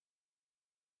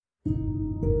This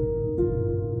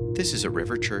is a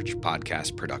River Church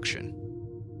podcast production.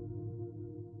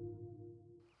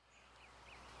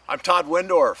 I'm Todd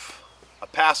Windorf, a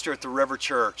pastor at the River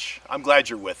Church. I'm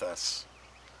glad you're with us.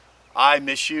 I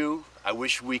miss you. I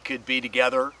wish we could be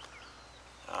together.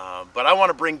 But I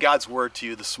want to bring God's word to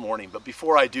you this morning. But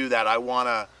before I do that, I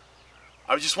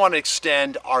just want to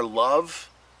extend our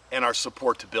love and our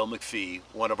support to Bill McPhee,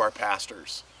 one of our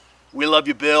pastors. We love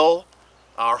you, Bill.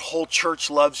 Our whole church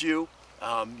loves you.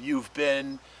 You've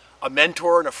been a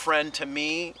mentor and a friend to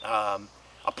me, a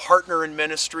partner in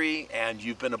ministry, and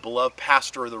you've been a beloved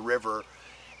pastor of the River.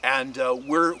 And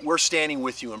we're standing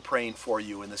with you and praying for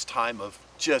you in this time of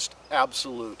just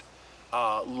absolute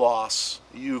loss.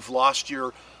 You've lost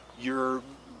your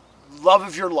love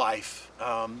of your life,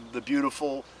 the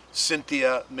beautiful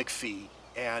Cynthia McPhee,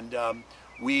 and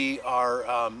we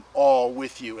are all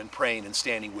with you and praying and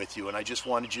standing with you. And I just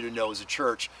wanted you to know, as a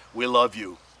church, we love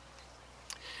you.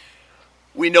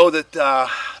 We know that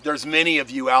there's many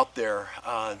of you out there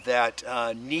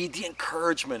that need the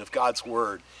encouragement of God's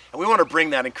word, and we want to bring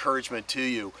that encouragement to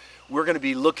you. We're going to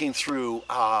be looking through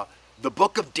the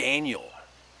book of Daniel.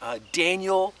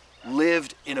 Daniel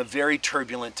lived in a very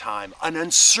turbulent time, an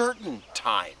uncertain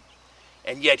time,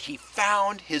 and yet he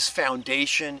found his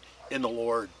foundation in the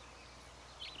Lord.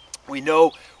 We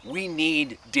know we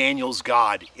need Daniel's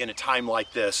God in a time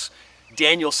like this.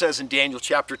 Daniel says in Daniel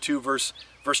chapter 2, verse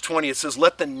 20, it says,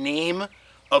 "Let the name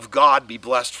of God be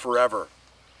blessed forever,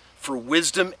 for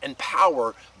wisdom and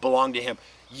power belong to him."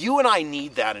 You and I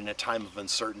need that in a time of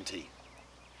uncertainty.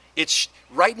 It's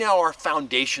right now our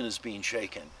foundation is being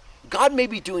shaken. God may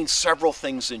be doing several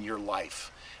things in your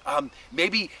life.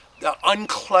 Maybe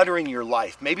uncluttering your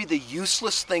life. Maybe the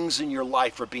useless things in your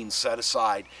life are being set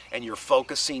aside, and you're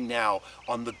focusing now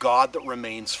on the God that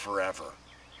remains forever.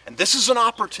 And this is an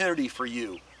opportunity for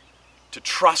you to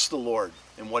trust the Lord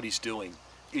in what he's doing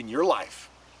in your life.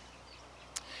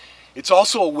 It's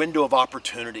also a window of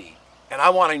opportunity. And I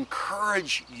want to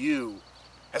encourage you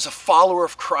as a follower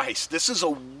of Christ. This is a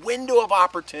window of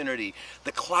opportunity.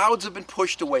 The clouds have been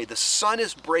pushed away. The sun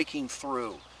is breaking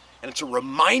through. And it's a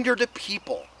reminder to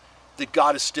people that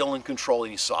God is still in control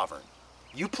and he's sovereign.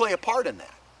 You play a part in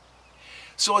that.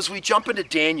 So as we jump into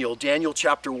Daniel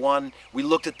chapter 1, we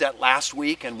looked at that last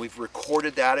week, and we've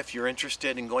recorded that if you're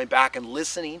interested in going back and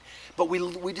listening. But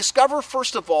we discover,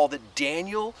 first of all, that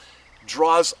Daniel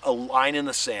draws a line in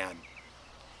the sand.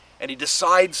 And he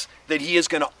decides that he is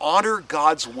going to honor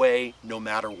God's way no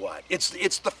matter what. It's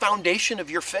the foundation of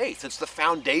your faith. It's the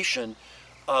foundation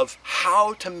of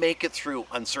how to make it through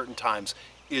uncertain times,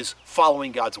 is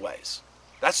following God's ways.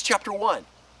 That's chapter 1.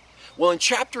 Well, in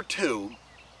chapter 2,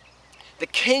 the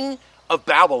king of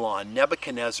Babylon,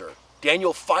 Nebuchadnezzar,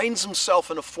 Daniel finds himself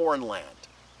in a foreign land,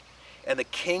 and the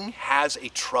king has a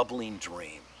troubling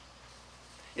dream.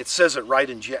 It says it right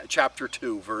in chapter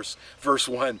 2, verse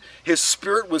 1. His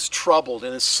spirit was troubled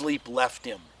and his sleep left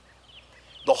him.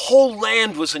 The whole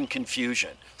land was in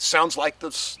confusion. Sounds like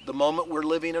the moment we're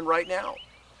living in right now.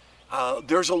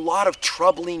 There's a lot of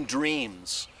troubling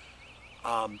dreams,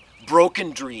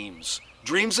 broken dreams,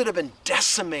 dreams that have been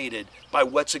decimated by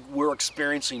what we're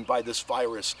experiencing by this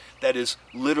virus that is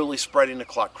literally spreading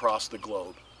across the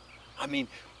globe. I mean,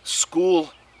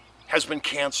 school has been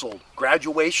canceled.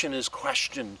 Graduation is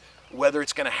questioned whether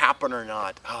it's going to happen or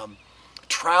not.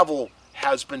 Travel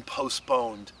has been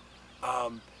postponed.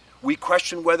 We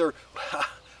question whether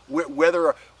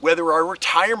our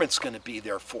retirement's going to be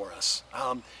there for us.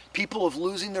 People are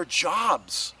losing their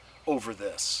jobs over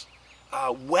this.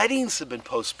 Weddings have been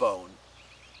postponed.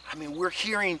 I mean, we're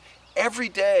hearing every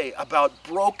day about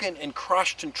broken and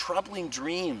crushed and troubling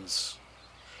dreams.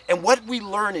 And what we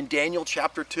learn in Daniel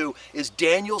chapter 2 is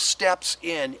Daniel steps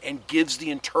in and gives the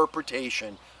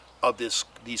interpretation of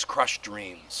these crushed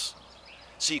dreams.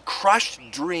 See,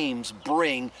 crushed dreams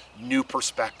bring new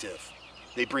perspective.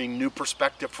 They bring new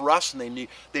perspective for us, and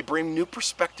they bring new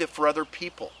perspective for other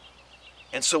people.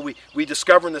 And so we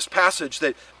discover in this passage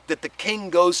that the king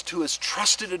goes to his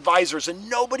trusted advisors, and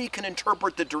nobody can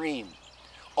interpret the dream.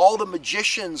 All the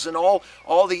magicians and all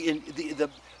the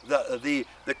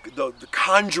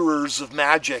conjurers of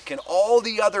magic and all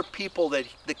the other people that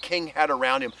the king had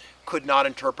around him could not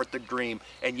interpret the dream.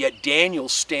 And yet Daniel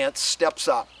steps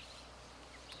up.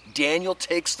 Daniel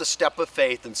takes the step of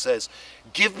faith and says,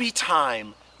 "Give me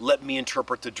time, let me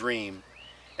interpret the dream."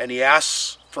 And he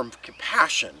asks for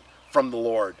compassion from the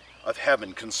Lord of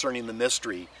heaven concerning the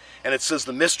mystery. And it says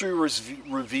the mystery was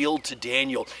revealed to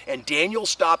Daniel. And Daniel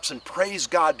stops and prays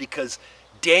God because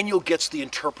Daniel gets the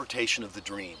interpretation of the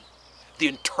dream. The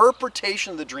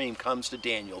interpretation of the dream comes to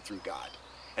Daniel through God.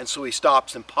 And so he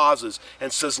stops and pauses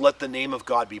and says, let the name of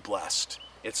God be blessed.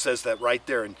 It says that right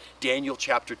there in Daniel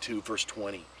chapter 2, verse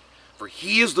 20. For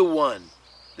he is the one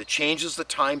that changes the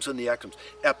times and the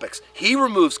epochs. He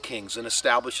removes kings and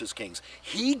establishes kings.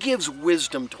 He gives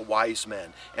wisdom to wise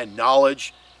men and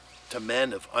knowledge to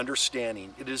men of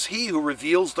understanding. It is he who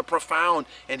reveals the profound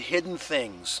and hidden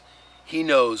things. He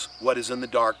knows what is in the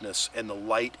darkness, and the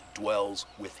light dwells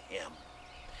with him.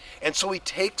 And so he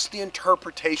takes the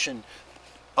interpretation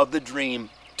of the dream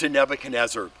to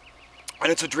Nebuchadnezzar.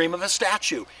 And it's a dream of a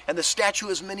statue. And the statue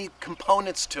has many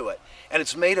components to it. And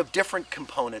it's made of different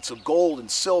components of gold and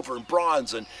silver and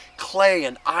bronze and clay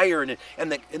and iron.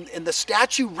 And the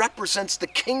statue represents the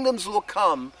kingdoms that will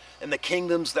come and the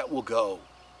kingdoms that will go.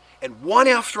 And one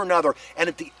after another. And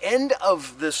at the end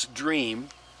of this dream,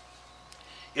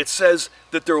 it says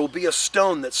that there will be a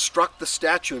stone that struck the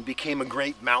statue and became a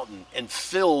great mountain and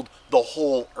filled the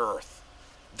whole earth.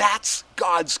 That's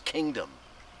God's kingdom.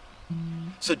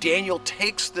 So Daniel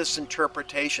takes this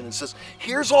interpretation and says,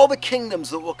 here's all the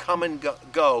kingdoms that will come and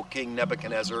go, King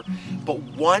Nebuchadnezzar, but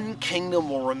one kingdom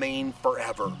will remain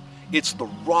forever. It's the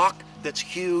rock that's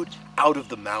hewed out of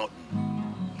the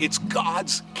mountain. It's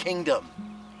God's kingdom.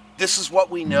 This is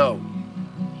what we know.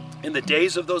 In the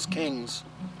days of those kings,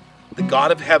 the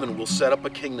God of heaven will set up a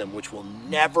kingdom which will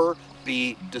never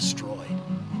be destroyed.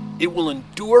 It will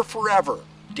endure forever,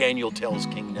 Daniel tells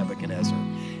King Nebuchadnezzar.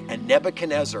 And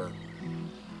Nebuchadnezzar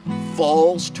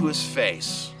falls to his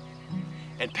face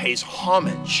and pays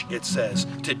homage, it says,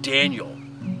 to Daniel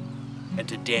and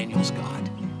to Daniel's God.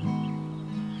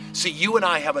 See, you and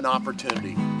I have an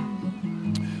opportunity.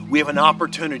 We have an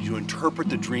opportunity to interpret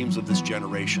the dreams of this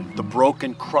generation, the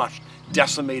broken, crushed,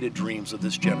 decimated dreams of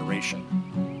this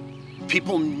generation.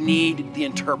 People need the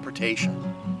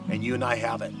interpretation, and you and I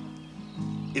have it.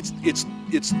 It's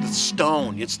the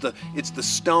stone. It's the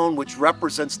stone which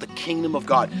represents the kingdom of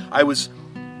God. I was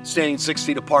standing 6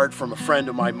 feet apart from a friend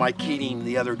of mine, Mike Keating,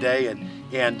 the other day,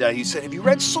 and he said, "Have you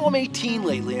read Psalm 18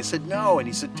 lately?" I said, "No," and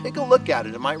he said, "Take a look at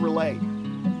it. It might relate."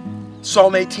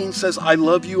 Psalm 18 says, "I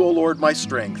love you, O Lord, my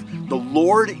strength. The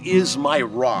Lord is my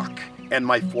rock and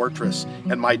my fortress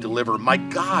and my deliverer, my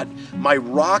God, my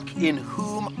rock in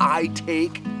whom I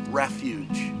take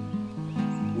refuge."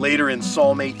 Later in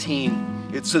Psalm 18,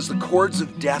 it says, "The cords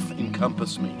of death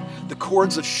encompass me. The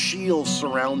cords of Sheol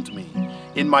surround me.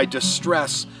 In my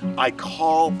distress, I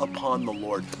call upon the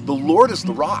Lord." The Lord is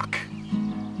the rock.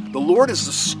 The Lord is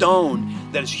the stone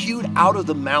that is hewed out of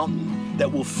the mountain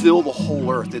that will fill the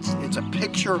whole earth. It's a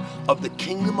picture of the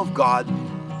kingdom of God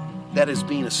that is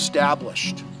being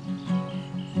established.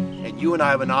 And you and I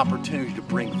have an opportunity to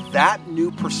bring that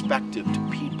new perspective to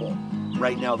people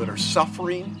right now that are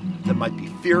suffering, that might be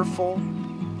fearful,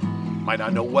 might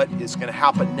not know what is going to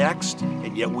happen next,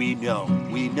 and yet we know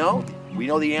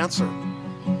the answer.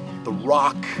 The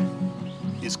rock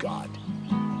is God.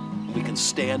 And we can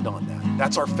stand on that.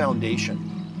 That's our foundation.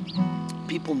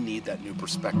 People need that new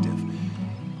perspective.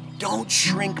 Don't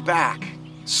shrink back.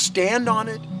 Stand on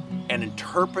it and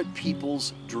interpret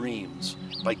people's dreams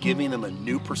by giving them a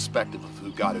new perspective of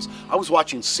who God is. I was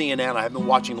watching CNN. I have been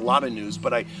watching a lot of news,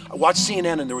 but I watched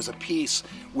CNN, and there was a piece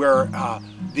where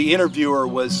the interviewer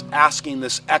was asking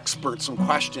this expert some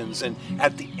questions, and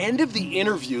at the end of the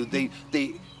interview,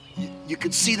 you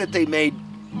could see that they made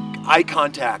eye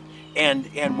contact,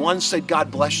 and one said, "God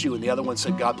bless you," and the other one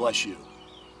said, "God bless you."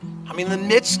 I mean, in the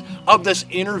midst of this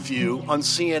interview on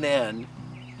CNN,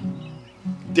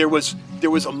 there was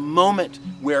a moment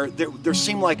where there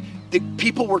seemed like the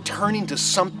people were turning to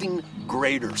something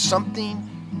greater, something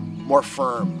more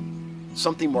firm,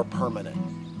 something more permanent.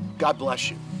 God bless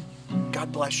you.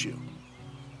 God bless you.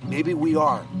 Maybe we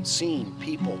are seeing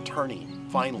people turning,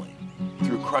 finally,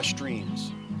 through crushed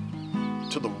dreams,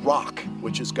 to the rock,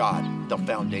 which is God, the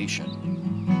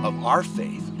foundation of our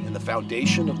faith and the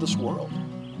foundation of this world,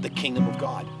 the kingdom of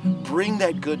God. Bring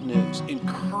that good news.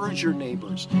 Encourage your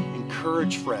neighbors.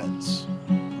 Encourage friends.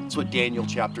 That's what Daniel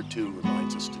chapter 2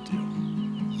 reminds us to do.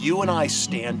 You and I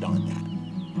stand on that,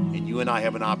 and you and I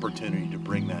have an opportunity to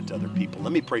bring that to other people.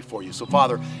 Let me pray for you. So,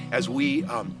 Father, as we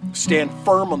stand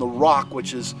firm on the rock,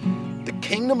 which is the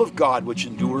kingdom of God, which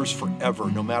endures forever,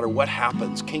 no matter what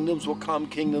happens. Kingdoms will come,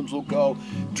 kingdoms will go,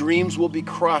 dreams will be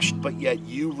crushed, but yet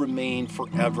you remain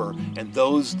forever, and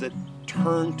those that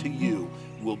turn to you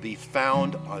will be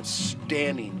found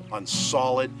standing on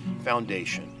solid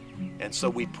foundation. And so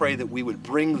we pray that we would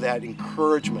bring that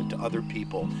encouragement to other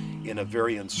people in a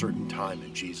very uncertain time.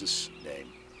 In Jesus' name,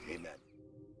 amen.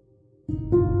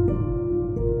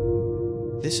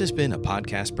 This has been a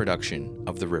podcast production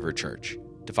of the River Church.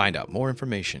 To find out more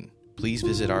information, please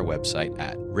visit our website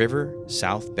at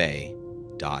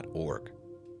riversouthbay.org. riverchurch.org.